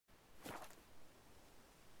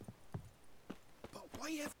Why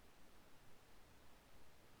have...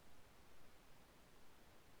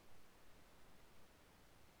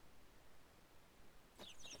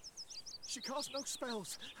 She casts no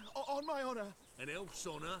spells, on my honor. An elf's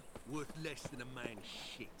honor worth less than a man's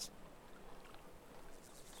shit.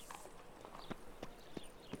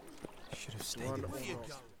 Should have stayed in the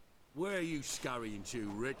forest. Where are you scurrying to,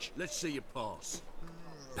 Rich? Let's see your pass.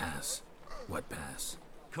 Pass? What pass?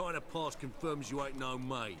 Kind of pass confirms you ain't no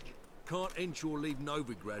mage. Can't enter or leave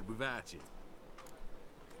Novigrad without it.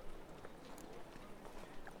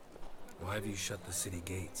 Why have you shut the city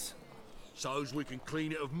gates? So's we can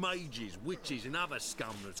clean it of mages, witches and other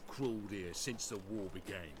scum that's crawled here since the war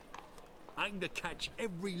began. Aim to catch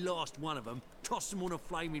every last one of them, toss them on a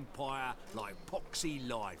flaming pyre like poxy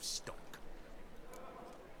livestock.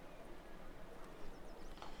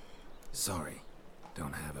 Sorry,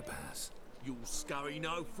 don't have a pass. You'll scurry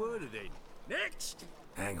no further then. Next!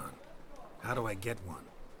 Hang on. How do I get one?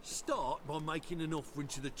 Start by making an offering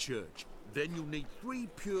to the church. Then you'll need 3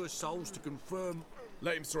 pure souls to confirm...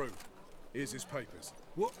 Let him through. Here's his papers.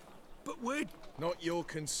 What? But we're... Not your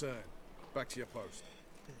concern. Back to your post.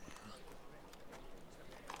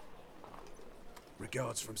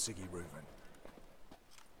 Regards from Siggy Reuven.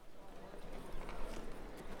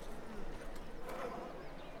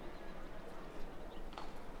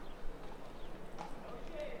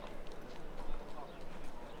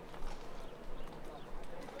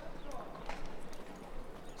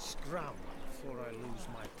 Scram before I lose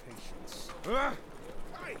my patience.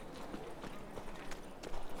 Hey!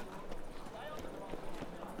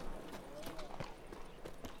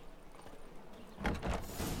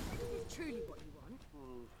 Is truly what you want?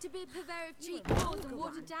 To be a purveyor of cheap clothes and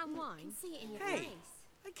watered down wine? See it in your Hey, face.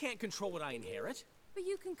 I can't control what I inherit. But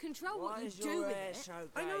you can control what you is do your with hair it. so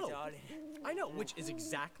I grey, know. darling? I know, which is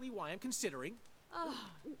exactly why I'm considering. Oh,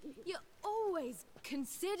 you're always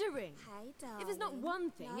considering. Hey, darling. If it's not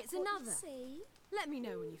one thing, Like it's what you another. see? Let me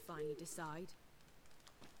know when you finally decide.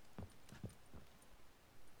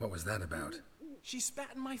 What was that about? She spat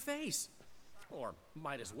in my face. Or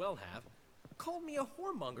might as well have. Called me a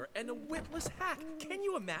whoremonger and a witless hack. Can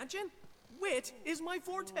you imagine? Wit is my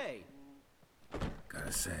forte.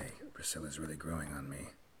 Gotta say, Priscilla's really growing on me.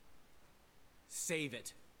 Save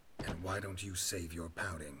it. And why don't you save your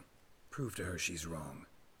pouting? Prove to her she's wrong.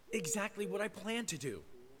 Exactly what I plan to do.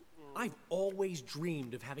 I've always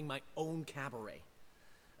dreamed of having my own cabaret.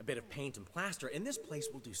 A bit of paint and plaster, and this place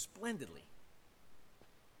will do splendidly.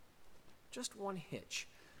 Just one hitch.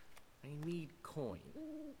 I need coin.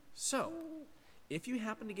 So, if you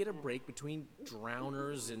happen to get a break between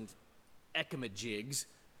drowners and ekamajigs,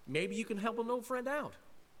 maybe you can help an old friend out.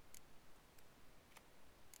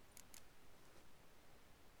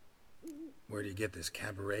 Where do you get this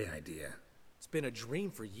cabaret idea? It's been a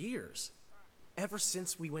dream for years. Ever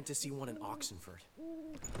since we went to see one in Oxenford.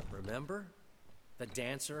 Remember? The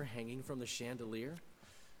dancer hanging from the chandelier?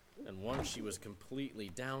 And once she was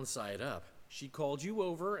completely downside up, she called you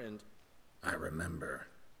over and... I remember.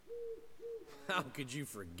 How could you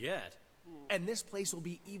forget? And this place will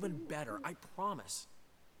be even better, I promise.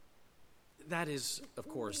 That is, of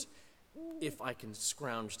course, if I can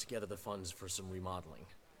scrounge together the funds for some remodeling.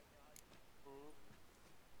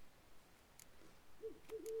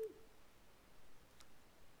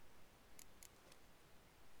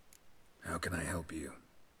 How can I help you?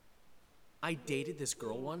 I dated this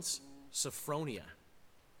girl once, Sophronia.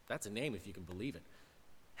 That's a name if you can believe it.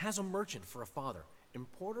 Has a merchant for a father,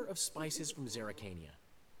 importer of spices from Zerrikania.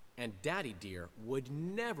 And Daddy Dear would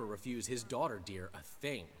never refuse his daughter Dear a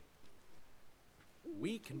thing.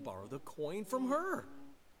 We can borrow the coin from her.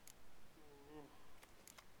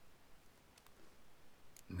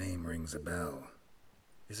 Name rings a bell.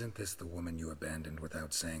 Isn't this the woman you abandoned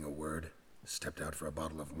without saying a word? Stepped out for a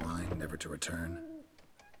bottle of wine, never to return?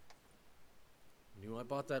 Knew I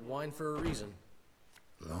bought that wine for a reason.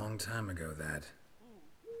 Long time ago, that.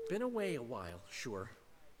 Been away a while, sure.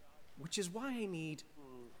 Which is why I need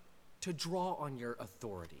to draw on your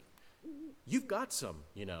authority. You've got some,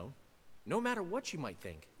 you know, no matter what you might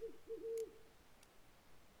think.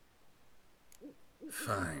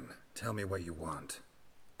 Fine. Tell me what you want.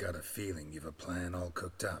 Got a feeling you've a plan all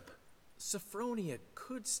cooked up. Sophronia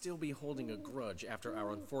could still be holding a grudge after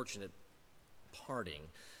our unfortunate parting.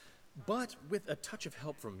 But with a touch of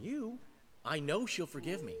help from you, I know she'll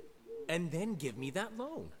forgive me. And then give me that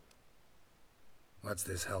loan. What's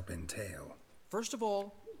this help entail? First of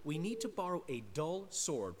all, we need to borrow a dull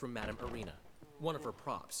sword from Madame Arena. One of her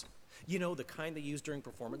props. You know, the kind they use during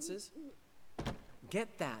performances?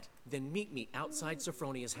 Get that, then meet me outside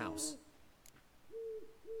Sophronia's house.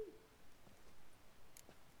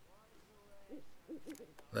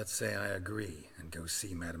 Let's say I agree and go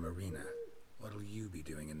see Madame Arena. What'll you be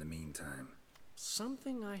doing in the meantime?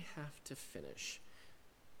 Something I have to finish.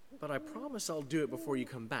 But I promise I'll do it before you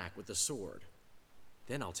come back with the sword.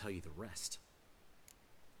 Then I'll tell you the rest.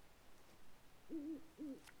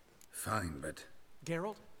 Fine, but...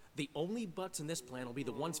 Geralt, the only butts in this plan will be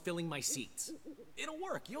the ones filling my seats. It'll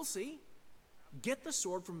work, you'll see. Get the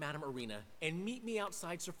sword from Madame Arena and meet me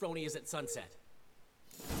outside Sophronia's at sunset.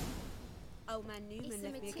 Old man Newman It's a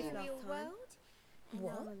left me a gift last material time. world. And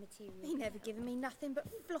What? I'm a material He never girl. given me nothing but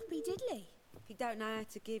floppy diddly. If you don't know how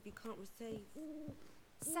to give, you can't receive.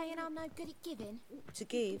 Saying I'm no good at giving. To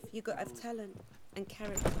give, you got to have talent and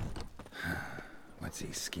character. What's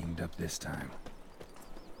he schemed up this time?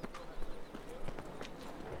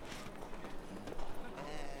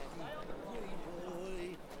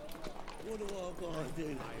 What do I gotta do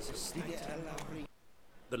to get a lovely...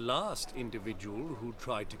 The last individual who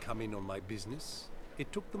tried to come in on my business,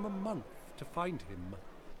 it took them a month to find him.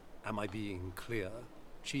 Am I being clear,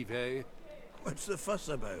 Chive? What's the fuss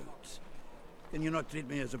about? Can you not treat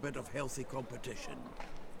me as a bit of healthy competition?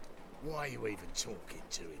 Why are you even talking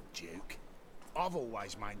to him, Duke? I've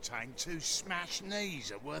always maintained 2 smashed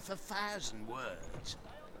knees are worth 1,000 words.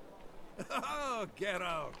 Oh,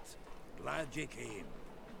 Geralt! Glad you came.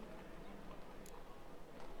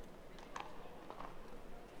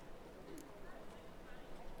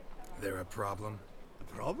 There a problem? A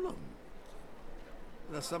problem?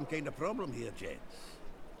 There's some kind of problem here, gents.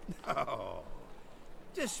 Oh,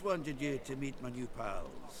 just wanted you to meet my new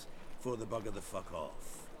pals before the bugger the fuck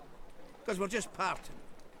off. Because we're just parting,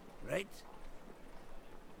 right?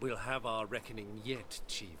 We'll have our reckoning yet,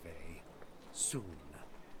 Chive. Soon.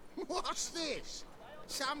 What's this?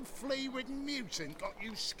 Some flea-ridden mutant got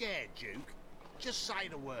you scared, Duke? Just say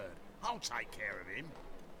the word. I'll take care of him.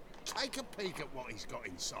 Take a peek at what he's got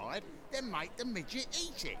inside, then make the midget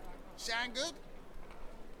eat it. Sound good?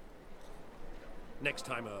 Next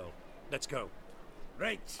time, Earl. Let's go.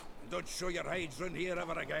 Right, and don't show your hides round here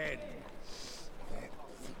ever again.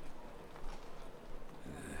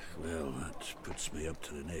 Well, that puts me up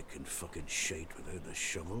to the neck in fucking shite without the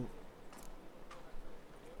shovel.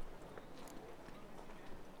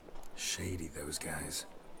 Shady, those guys.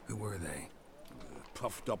 Who were they?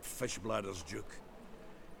 Puffed up fish bladders, Duke.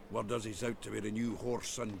 Word does he's out to be the new Horse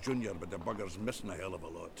Son Jr., but the bugger's missing a hell of a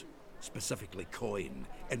lot. Specifically coin,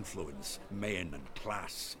 influence, men, and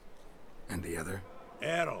class. And the other?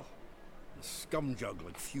 Earl. A scumjug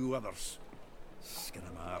like few others. Skin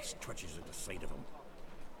of my arse twitches at the sight of him.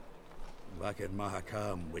 Back in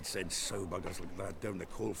Mahakam, we'd send sow buggers like that down the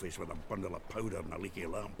coalface with a bundle of powder and a leaky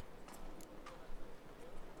lamp.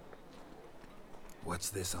 What's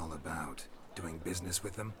this all about? Doing business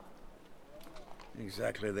with them?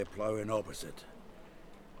 Exactly the ploughing opposite.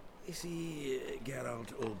 You see,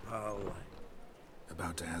 Geralt, old pal...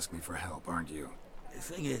 About to ask me for help, aren't you? The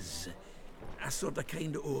thing is, I sort of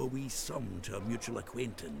kind of owe a wee sum to a mutual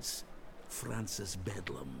acquaintance. Francis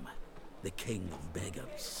Bedlam, the king of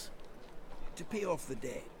beggars. To pay off the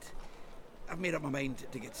debt, I've made up my mind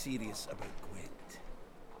to get serious about Gwent.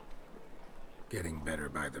 Getting better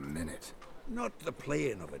by the minute. Not the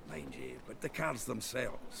playing of it, mind you, but the cards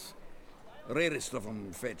themselves. The rarest of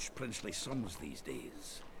them fetch princely sums these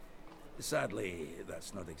days. Sadly,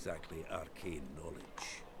 that's not exactly arcane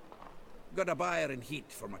knowledge. Got a buyer in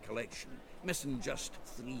heat for my collection, missing just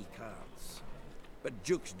 3 cards. But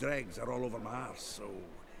Duke's dregs are all over my arse, so...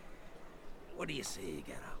 What do you say,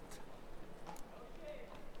 Geralt?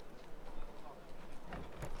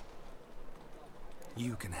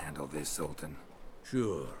 You can handle this, Sultan.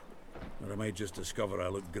 Sure. Or I might just discover I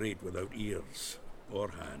look great without ears. Or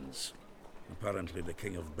hands. Apparently the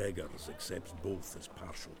king of beggars accepts both as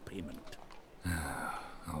partial payment.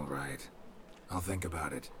 All right. I'll think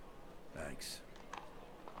about it. Thanks.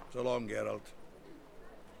 So long, Geralt.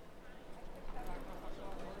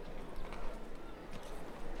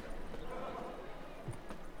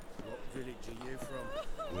 What village are you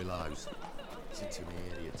from? Willows. Sits in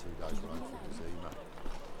the area 2 days run from Zima.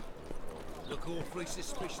 Look awfully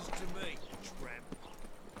suspicious to me, tramp.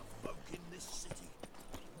 Evoking this city.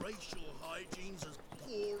 Racial hygiene's as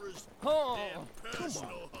poor as their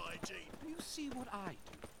personal hygiene. You see what I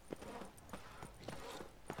do?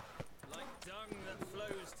 Like dung that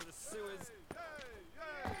flows to the sewers.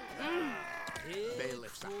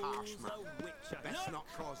 Bailiff's a harsh man. Best not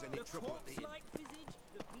cause any trouble at the inn.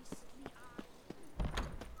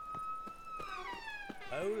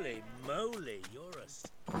 Holy moly, you're a...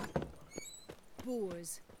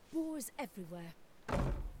 Boars. Boars everywhere.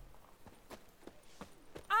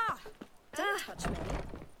 Ah! Don't touch me.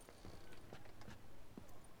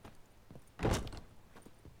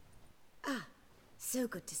 So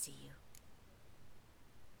good to see you.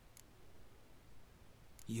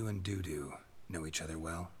 You and Dudu know each other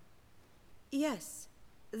well? Yes,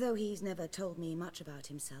 though he's never told me much about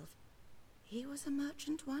himself. He was a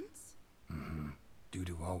merchant once? Mm-hmm.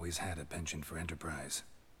 Dudu always had a penchant for enterprise.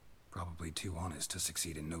 Probably too honest to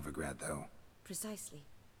succeed in Novigrad, though. Precisely.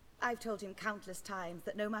 I've told him countless times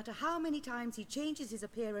that no matter how many times he changes his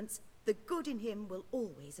appearance, the good in him will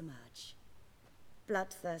always emerge.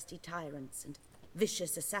 Bloodthirsty tyrants and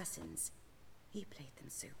vicious assassins. He played them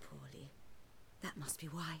so poorly. That must be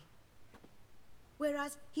why.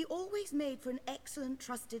 Whereas he always made for an excellent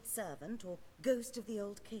trusted servant or ghost of the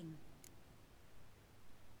old king.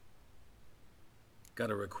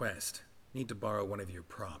 Got a request. Need to borrow one of your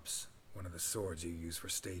props. One of the swords you use for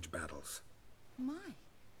stage battles. My.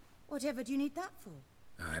 Whatever do you need that for?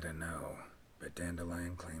 I don't know, but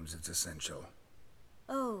Dandelion claims it's essential.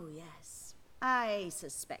 Oh, yes. I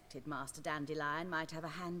suspected Master Dandelion might have a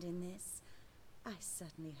hand in this. I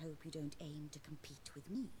certainly hope you don't aim to compete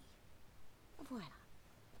with me. Voilà.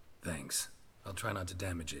 Thanks. I'll try not to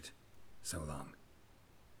damage it. So long.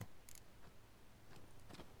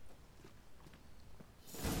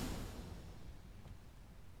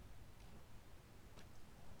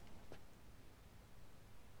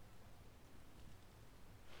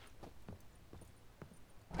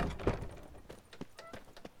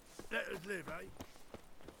 Let us live, eh?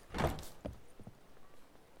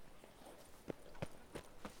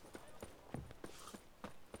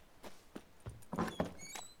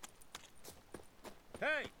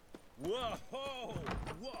 Hey! Whoa!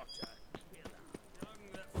 What a killer! Dung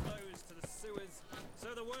that flows to the sewers,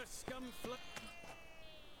 so the worst scum flow.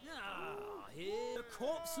 Ah, here the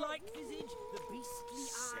corpse-like visage, the beastly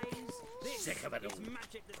eyes. This Sick of it is all.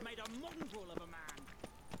 magic that's made a mongrel of a man.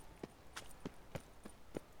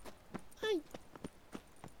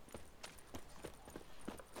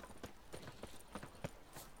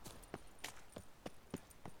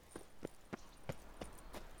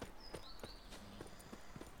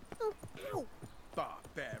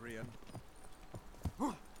 Barbarian.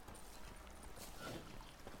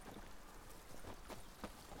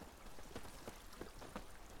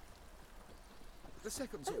 The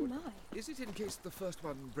second sword. Oh my. Is it in case the first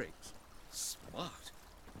one breaks? Smart.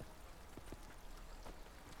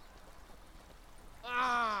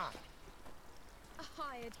 Ah! A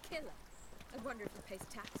hired killer. I wonder if he pays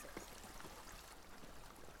taxes.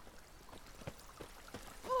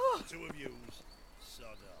 Two of yous, sod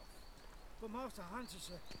off. But Master Hunter,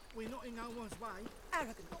 sir, we're not in no one's way.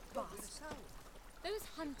 Arrogant bastard. Those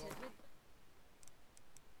hunters were...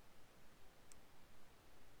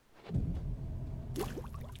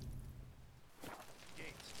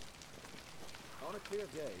 On a clear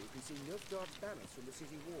day, you can see Nilfgaard's banners from the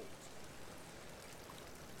city walls.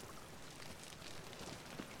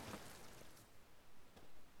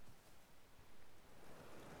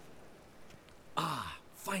 Ah,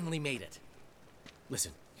 finally made it.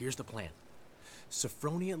 Listen, here's the plan.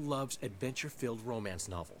 Sophronia loves adventure-filled romance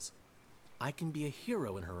novels. I can be a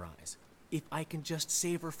hero in her eyes if I can just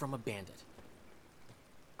save her from a bandit.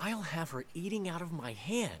 I'll have her eating out of my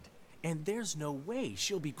hand, and there's no way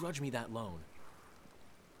she'll begrudge me that loan.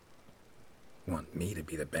 Want me to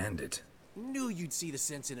be the bandit? Knew you'd see the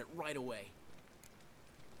sense in it right away.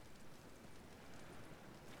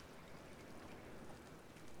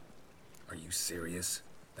 Are you serious?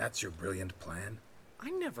 That's your brilliant plan? I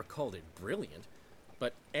never called it brilliant,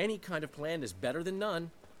 but any kind of plan is better than none.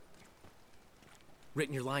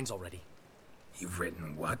 Written your lines already. You've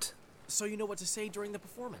written what? So you know what to say during the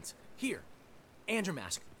performance. Here, and your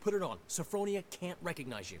mask. Put it on. Sophronia can't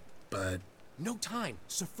recognize you. But... No time.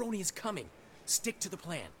 Sophronia's coming. Stick to the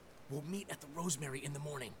plan. We'll meet at the Rosemary in the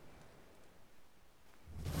morning.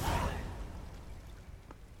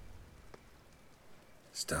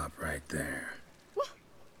 Stop right there.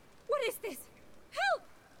 What is this? Help!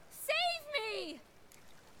 Save me!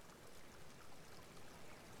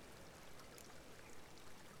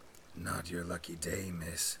 Not your lucky day,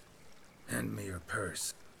 miss. Hand me your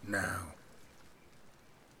purse, now.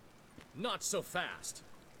 Not so fast.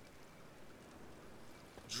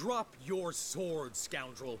 Drop your sword,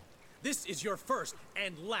 scoundrel. This is your first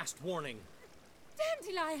and last warning.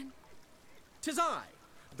 Dandelion! 'Tis I,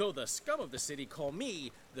 though the scum of the city call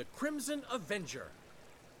me the Crimson Avenger.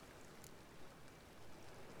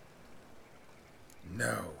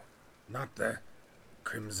 No, not the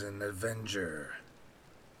Crimson Avenger.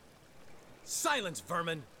 Silence,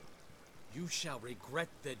 vermin! You shall regret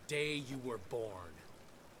the day you were born.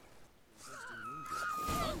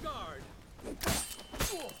 On guard!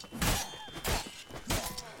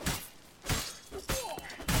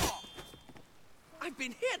 I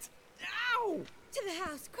been hit! Ow! To the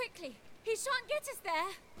house, quickly! He shan't get us there!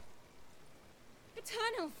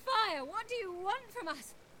 Eternal fire, what do you want from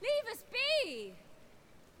us? Leave us be!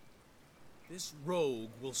 This rogue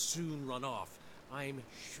will soon run off. I'm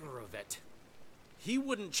sure of it. He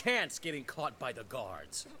wouldn't chance getting caught by the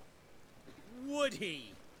guards. Would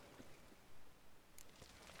he?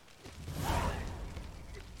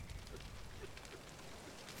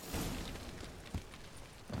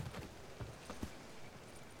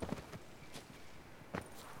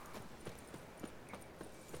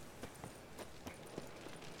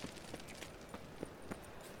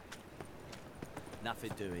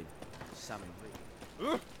 Nothing doing. Something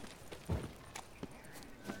real.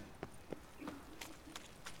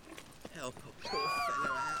 Help a poor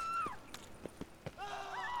fellow out.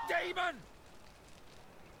 Demon!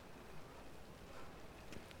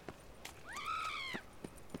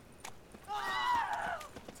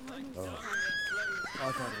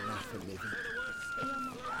 I've had enough of living.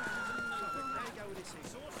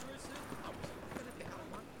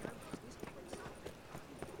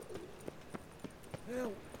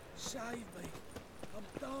 Help! Save me! I'm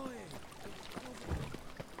dying!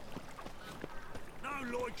 No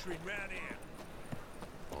loitering round here.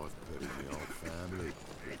 I've put in the old family.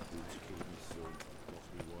 To kill me son, lost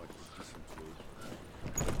me wife was dysentery.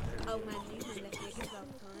 Old man Newman left me a good last time.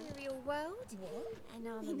 Imperial world? What? And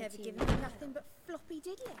I'm He never given me nothing but floppy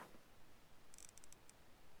diddly.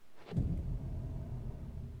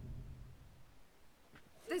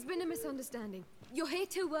 There's been a misunderstanding. You're here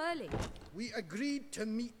too early. We agreed to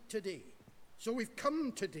meet today, so we've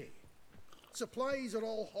come today. Supplies are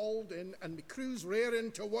all hauled in and the crew's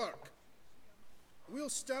raring to work. We'll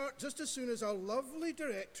start just as soon as our lovely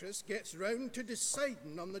directress gets round to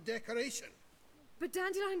deciding on the decoration. But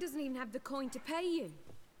Dandelion doesn't even have the coin to pay you.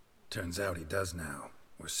 Turns out he does now,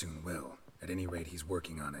 or soon will. At any rate, he's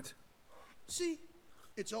working on it. See,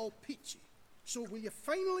 it's all peachy. So will you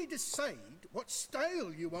finally decide what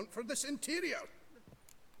style you want for this interior?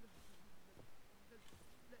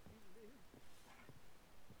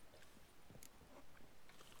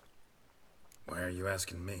 Why are you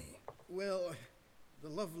asking me? Well, the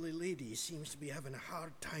lovely lady seems to be having a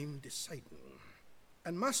hard time deciding.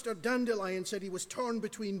 And Master Dandelion said he was torn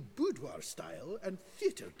between boudoir style and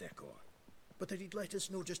theatre decor, but that he'd let us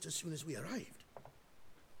know just as soon as we arrived.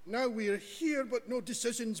 Now we're here, but no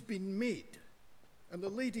decision's been made. And the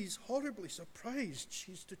lady's horribly surprised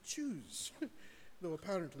she's to choose. Though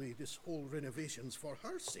apparently this whole renovation's for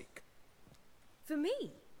her sake. For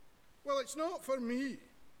me? Well, it's not for me.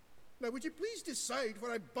 Now, would you please decide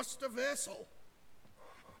where I bust a vessel?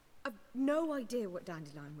 I've no idea what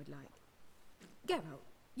Dandelion would like. Geralt,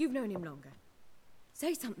 you've known him longer.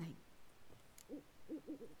 Say something.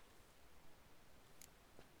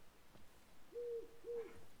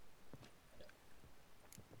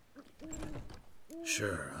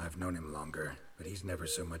 Sure, I've known him longer, but he's never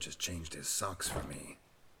so much as changed his socks for me.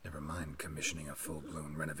 Never mind commissioning a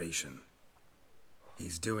full-blown renovation.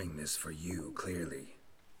 He's doing this for you, clearly.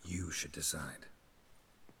 You should decide.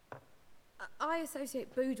 I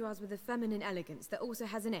associate boudoirs with a feminine elegance that also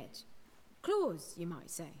has an edge. Claws, you might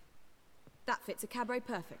say. That fits a cabaret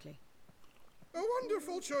perfectly. A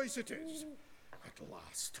wonderful choice it is. At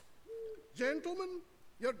last. Gentlemen,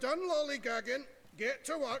 you're done lollygagging. Get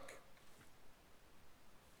to work.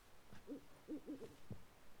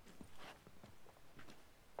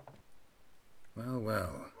 Well,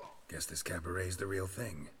 well. Guess this cabaret's the real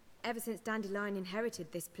thing. Ever since Dandelion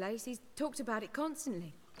inherited this place, he's talked about it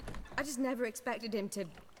constantly. I just never expected him to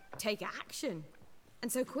take action.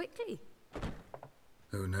 And so quickly.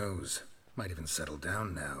 Who knows? Might even settle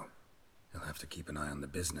down now. He'll have to keep an eye on the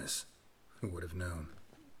business. Who would have known?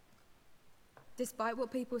 Despite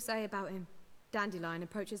what people say about him, Dandelion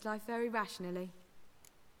approaches life very rationally.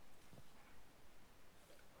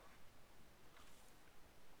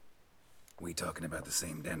 We talking about the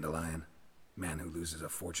same Dandelion? Man who loses a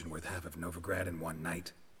fortune worth half of Novigrad in one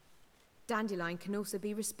night? Dandelion can also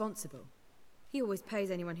be responsible. He always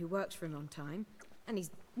pays anyone who works for him on time, and he's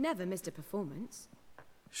never missed a performance.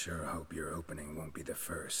 Sure hope your opening won't be the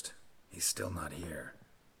first. He's still not here.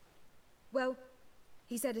 Well,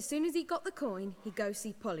 he said as soon as he got the coin, he'd go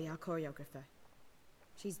see Polly, our choreographer.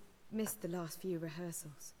 She's missed the last few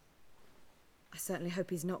rehearsals. I certainly hope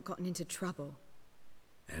he's not gotten into trouble.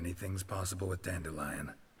 Anything's possible with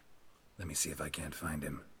Dandelion. Let me see if I can't find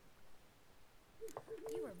him.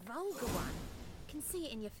 You're a vulgar one. Can see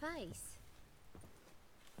it in your face.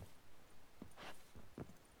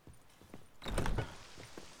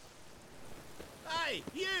 Hey,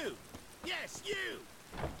 you! Yes, you!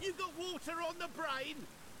 You got water on the brain?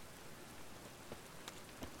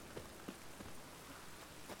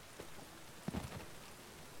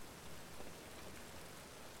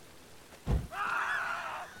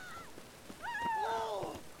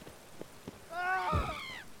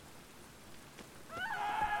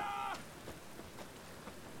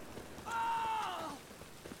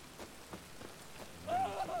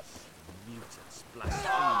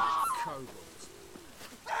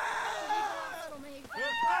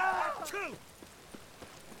 Two!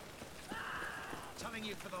 Telling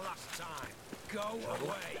you for the last time. Go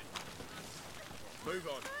away. Move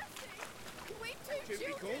on. We two Duty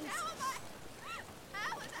children. calls?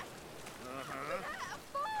 How are they? Uh-huh.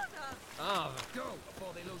 Father. Ah, Go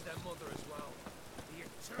before they lose their mother as well. The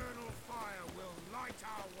eternal fire will light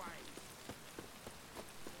our way.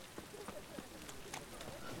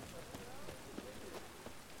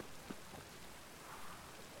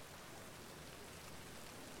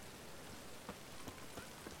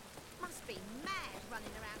 Must be mad running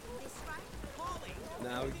around in this rain. Polly!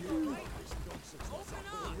 Now you. Open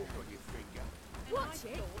up! On your finger. Watch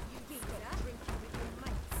it. Drinking with your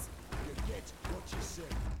mates. You get what you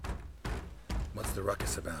say. What's the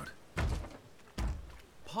ruckus about?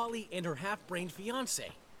 Polly and her half-brained fiance.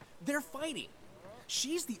 They're fighting.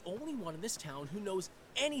 She's the only one in this town who knows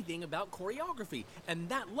anything about choreography, and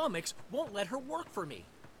that lummox won't let her work for me.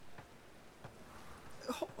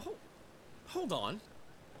 Hold on.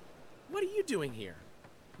 What are you doing here?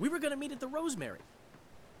 We were gonna meet at the Rosemary.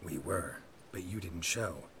 We were, but you didn't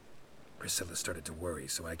show. Priscilla started to worry,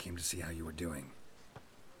 so I came to see how you were doing.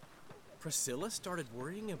 Priscilla started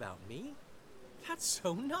worrying about me? That's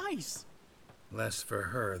so nice. Less for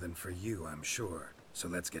her than for you, I'm sure. So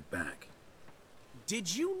let's get back.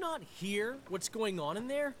 Did you not hear what's going on in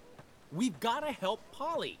there? We've gotta help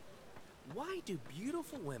Polly. Why do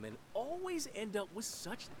beautiful women always end up with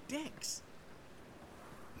such dicks?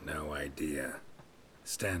 No idea.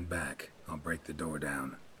 Stand back. I'll break the door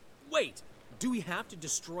down. Wait, do we have to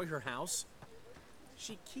destroy her house?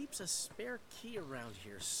 She keeps a spare key around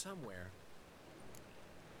here somewhere.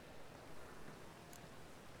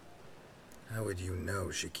 How would you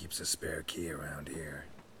know she keeps a spare key around here?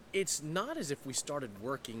 It's not as if we started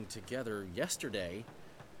working together yesterday.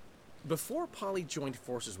 Before Polly joined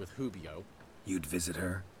forces with Hubio, You'd visit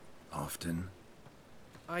her? Often?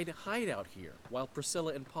 I'd hide out here while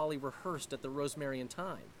Priscilla and Polly rehearsed at the Rosemary in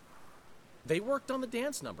Time. They worked on the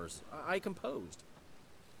dance numbers. I composed.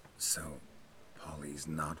 So, Polly's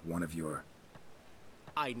not one of your...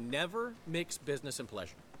 I never mix business and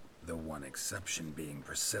pleasure. The one exception being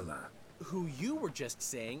Priscilla. Who you were just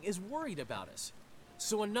saying is worried about us.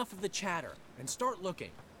 So enough of the chatter, and start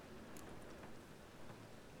looking.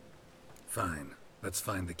 Fine. Let's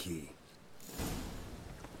find the key.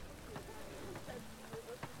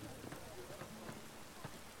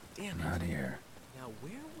 Damn it. Not here. Now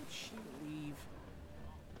where would she leave?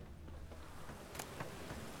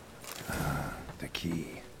 The key.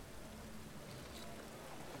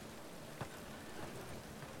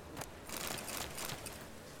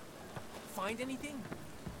 Find anything?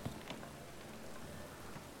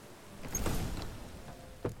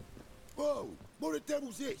 Whoa! What the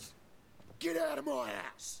devil's this? Get out of my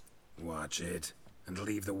house! Watch it, and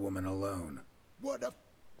leave the woman alone. What the...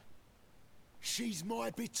 She's my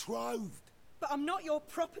betrothed. But I'm not your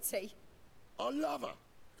property. I love her.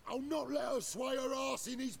 I'll not let her sway her ass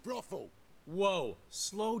in his brothel. Whoa,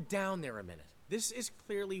 slow down there a minute. This is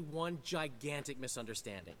clearly one gigantic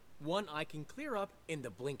misunderstanding. One I can clear up in the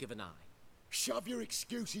blink of an eye. Shove your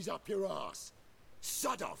excuses up your ass.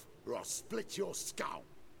 Sod off, or I'll split your skull.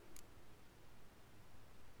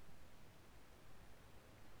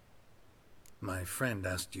 My friend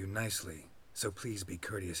asked you nicely, so please be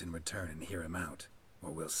courteous in return and hear him out,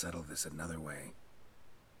 or we'll settle this another way.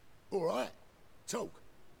 All right. Talk.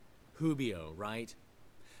 Hubio, right?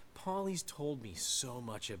 Polly's told me so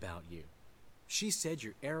much about you. She said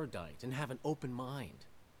you're erudite and have an open mind.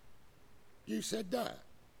 You said that?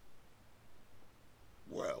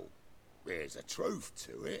 Well, there's a truth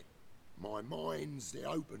to it. My mind's the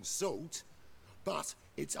open salt, but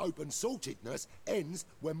its open saltedness ends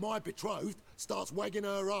when my betrothed starts wagging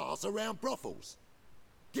her ass around brothels.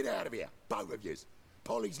 Get out of here, both of yous.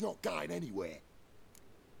 Polly's not going anywhere.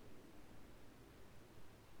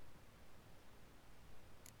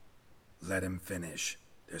 Let him finish.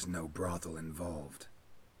 There's no brothel involved.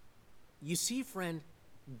 You see, friend,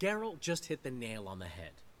 Geralt just hit the nail on the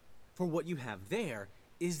head. For what you have there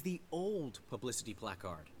is the old publicity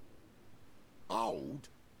placard. Old?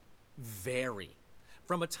 Very.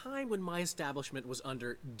 From a time when my establishment was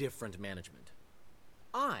under different management.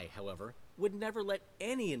 I, however, would never let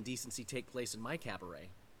any indecency take place in my cabaret.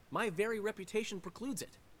 My very reputation precludes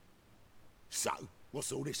it. So,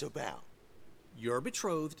 what's all this about? Your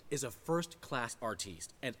betrothed is a first-class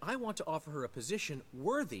artiste, and I want to offer her a position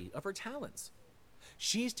worthy of her talents.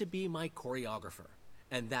 She's to be my choreographer,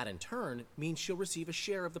 and that in turn means she'll receive a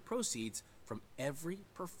share of the proceeds from every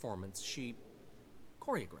performance she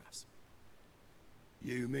choreographs.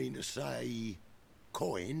 You mean to say...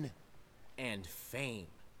 coin? And fame.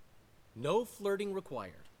 No flirting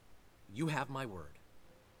required. You have my word.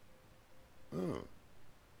 Oh.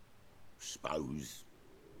 Suppose,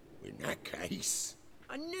 in that case...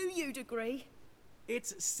 I knew you'd agree.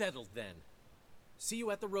 It's settled then. See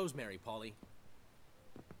you at the Rosemary, Polly.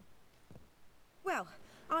 Well,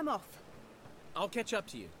 I'm off. I'll catch up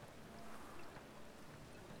to you.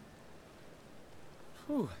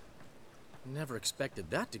 Whew. Never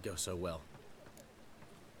expected that to go so well.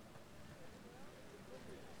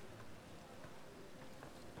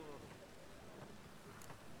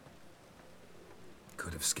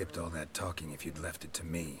 Could have skipped all that talking if you'd left it to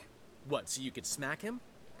me. What, so you could smack him?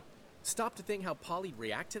 Stop to think how Polly'd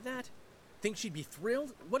react to that? Think she'd be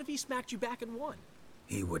thrilled? What if he smacked you back and won?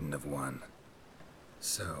 He wouldn't have won.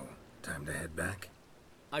 So, time to head back?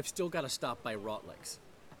 I've still got to stop by Rotlick's.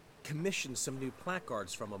 Commissioned some new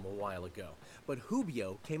placards from him a while ago, but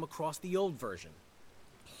Hubio came across the old version.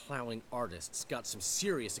 Plowing artists got some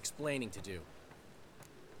serious explaining to do.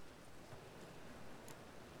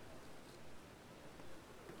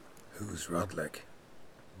 Who's Rotlick?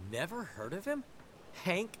 Never heard of him?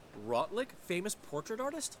 Hank Rotlick, famous portrait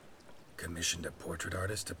artist? Commissioned a portrait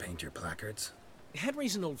artist to paint your placards?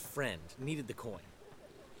 Henry's an old friend, needed the coin.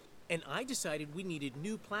 And I decided we needed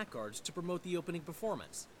new placards to promote the opening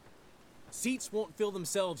performance. Seats won't fill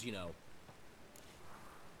themselves, you know.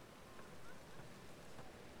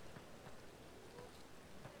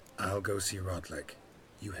 I'll go see Rotlick.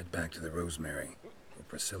 You head back to the Rosemary, or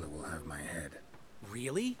Priscilla will have my head.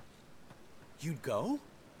 Really? You'd go?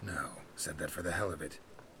 No, said that for the hell of it.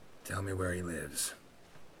 Tell me where he lives.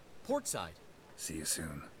 Portside. See you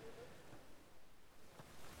soon.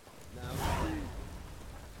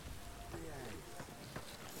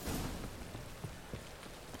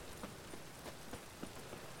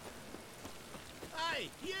 Hey,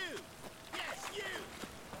 you! Yes, you!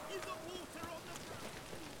 You got water on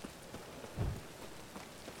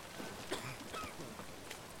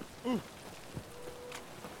the...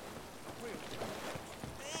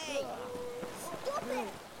 Hey! Stop it!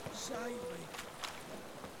 Save me.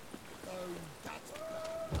 Oh, that's...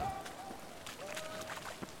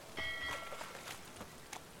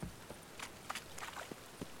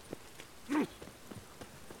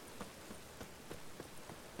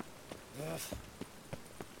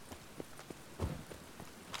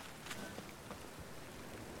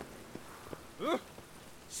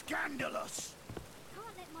 Scandalous!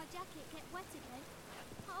 Can't let my jacket get wet again.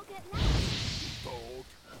 I'll get lost. Bored,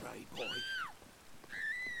 Ray boy.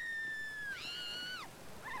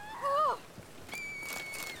 Oh!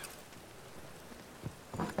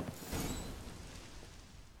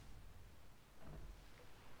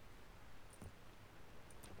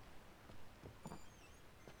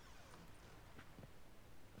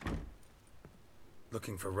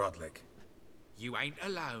 Looking for Rotlick. You ain't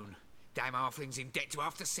alone. Damn halfling's in debt to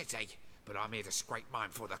half the city, but I'm here to scrape mine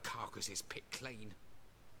before the carcass is picked clean.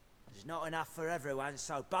 There's not enough for everyone,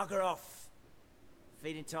 so bugger off.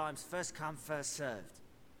 Feeding time's first come, first served.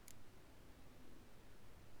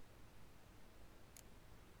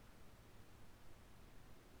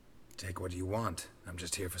 Take what you want. I'm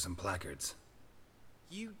just here for some placards.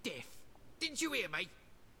 You deaf? Didn't you hear me?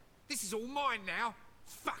 This is all mine now.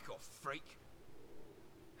 Fuck off, freak.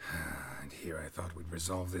 And here I thought we'd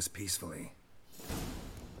resolve this peacefully.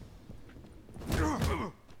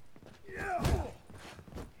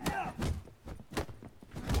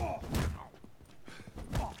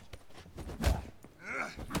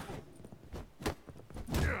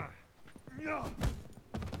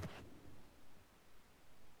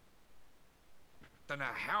 Don't know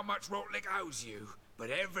how much Rotlick owes you, but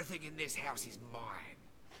everything in this house is mine.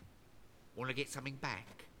 Want to get something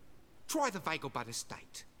back? Try the Vagelbud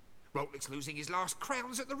estate. Rotlick's losing his last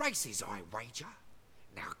crowns at the races, I wager.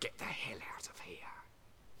 Now get the hell out of here.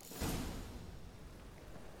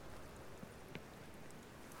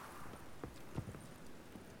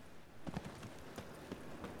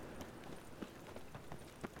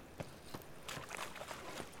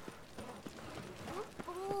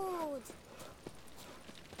 Bored.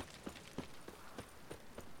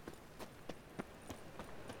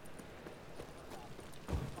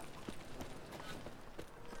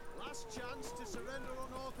 Last chance to surrender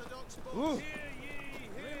unorthodox boats. Hear ye,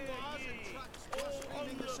 hear ye. All on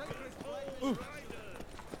the sacred flames riders.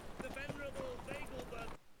 The venerable Vagelbud.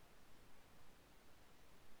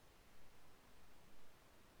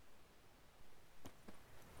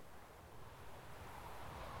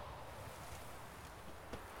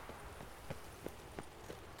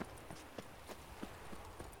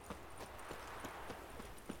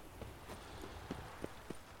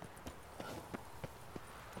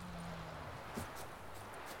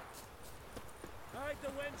 the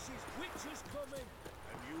wenches, which is coming?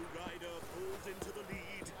 A new rider pulls into the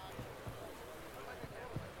lead.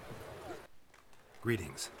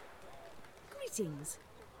 Greetings. Greetings.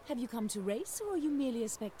 Have you come to race, or are you merely a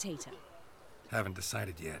spectator? Haven't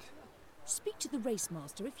decided yet. Speak to the race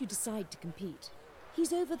master if you decide to compete.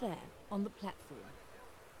 He's over there, on the platform.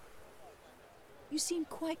 You seem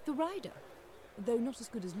quite the rider, though not as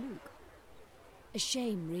good as Luke. A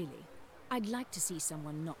shame, really. I'd like to see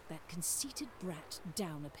someone knock that conceited brat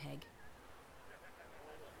down a peg.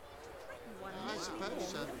 I suppose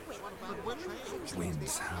so.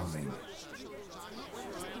 Wind's howling.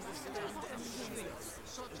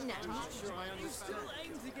 No. You still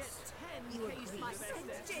aim to get 10 kgs. My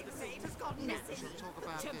sensitive has gone missing.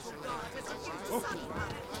 Temple Guard has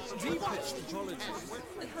Deepest apologies.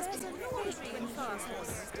 There's a noise in fast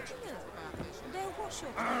horses. Did you know? They'll wash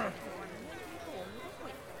your car.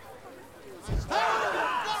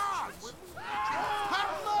 God!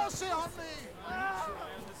 Have mercy on me!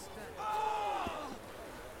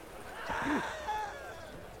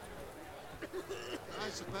 I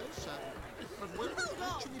suppose so. But when we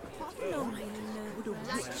actually No,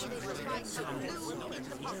 like she was right so blue in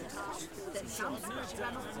the podcast that some switch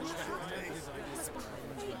ran off the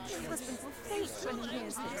Your husband will faint when he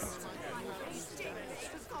hears this.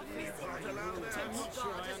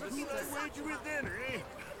 Where'd you with then, eh?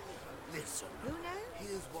 Listen. Who knows?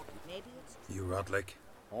 Here's what... Maybe it's... You Rotlick?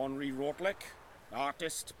 Henri Rotlick,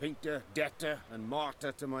 artist, painter, debtor, and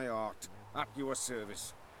martyr to my art. At your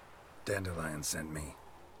service. Dandelion sent me.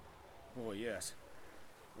 Oh, yes.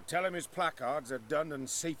 Well, tell him his placards are done and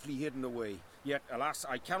safely hidden away. Yet, alas,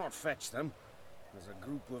 I cannot fetch them, as a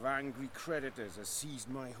group of angry creditors has seized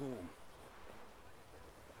my home.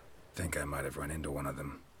 Think I might have run into one of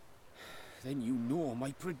them. Then you know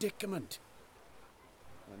my predicament.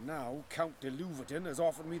 And now, Count de Louverton has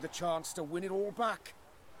offered me the chance to win it all back.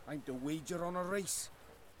 I'm to wager on a race.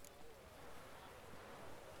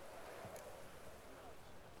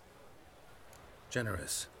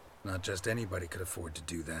 Generous. Not just anybody could afford to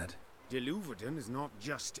do that. De Louverton is not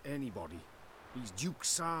just anybody. He's Duke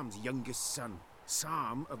Sam's youngest son.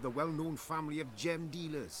 Sam of the well-known family of gem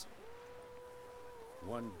dealers.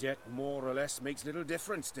 One debt more or less makes little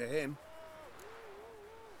difference to him.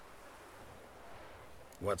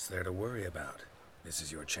 What's there to worry about? This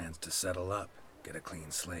is your chance to settle up, get a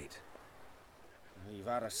clean slate. I've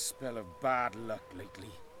had a spell of bad luck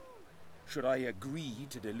lately. Should I agree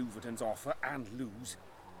to de Louverton's offer and lose,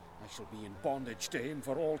 I shall be in bondage to him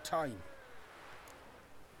for all time.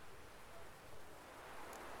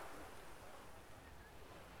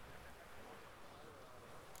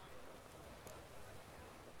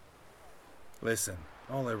 Listen,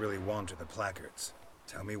 all I really want are the placards.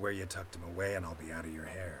 Tell me where you tucked them away and I'll be out of your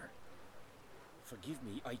hair. Forgive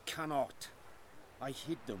me, I cannot. I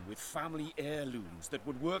hid them with family heirlooms that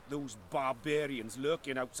would work those barbarians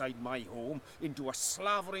lurking outside my home into a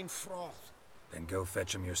slavering froth. Then go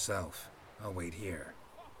fetch them yourself. I'll wait here.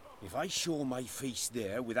 If I show my face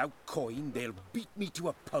there without coin, they'll beat me to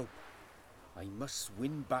a pulp. I must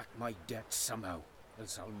win back my debt somehow,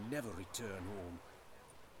 else I'll never return home.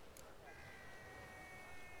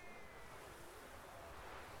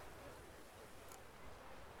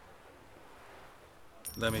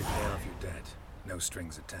 Let me pay off your debt. No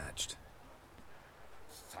strings attached.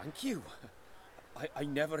 Thank you. I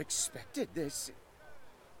never expected this.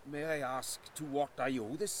 May I ask to what I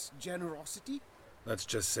owe this generosity? Let's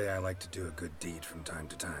just say I like to do a good deed from time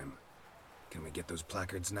to time. Can we get those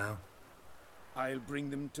placards now? I'll bring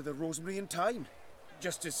them to the Rosemary in time,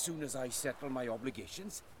 just as soon as I settle my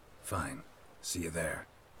obligations. Fine. See you there.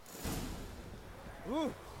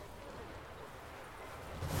 Ooh.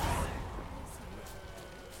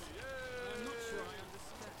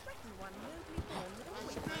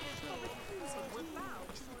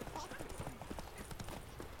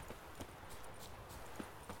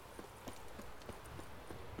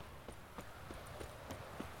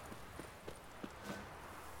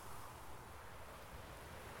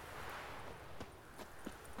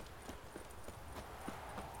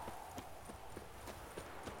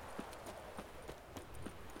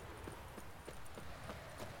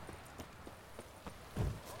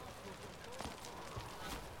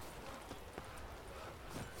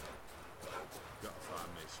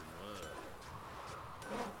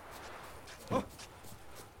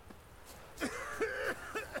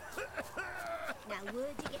 Now,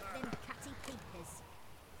 where'd you get them catty peepers?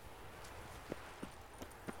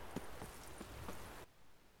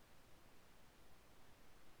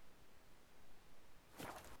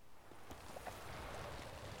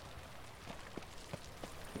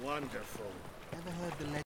 Wonderful. Ever heard the legend?